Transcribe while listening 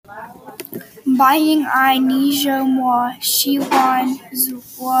欢迎你周末喜欢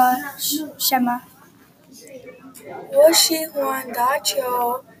做什么？我喜欢打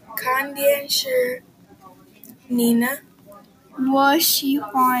球、看电视。你呢？我喜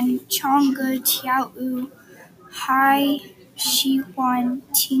欢唱歌跳舞，还喜欢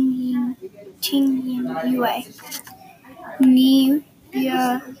听音乐。你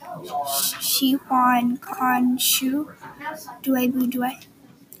也喜欢看书，对不对？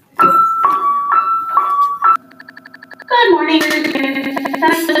 Good morning.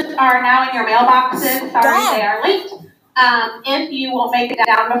 Assignments are now in your mailboxes. Sorry they are late. If you will make it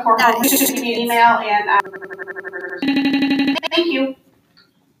down before home, shoot me an email and thank you.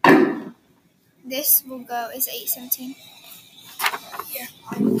 This will go is 8:17. Yeah.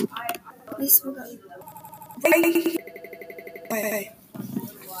 This will go. Wait.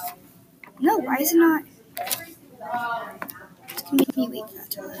 No, why is it not? Make me wait that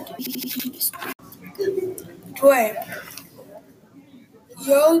till 对，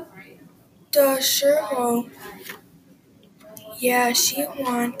有的时候也喜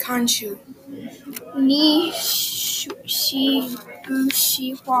欢看书。你喜不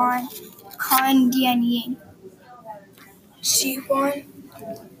喜欢看电影？喜欢。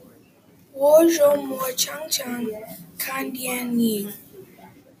我周末常常看电影。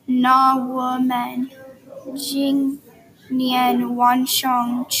那我们今年晚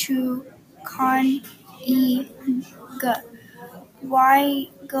上去看一个外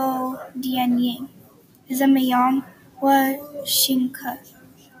国电影，怎么样？我辛苦。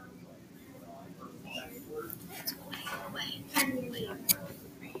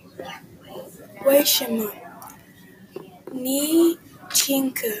为什么？你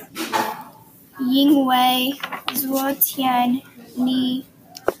请客。因为昨天你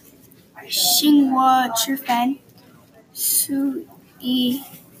请我吃饭，所以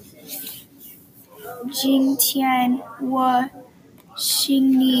今天我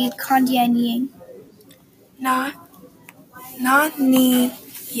请你看电影。那你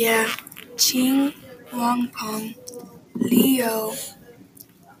也请王鹏旅游，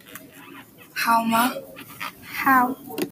好吗？好。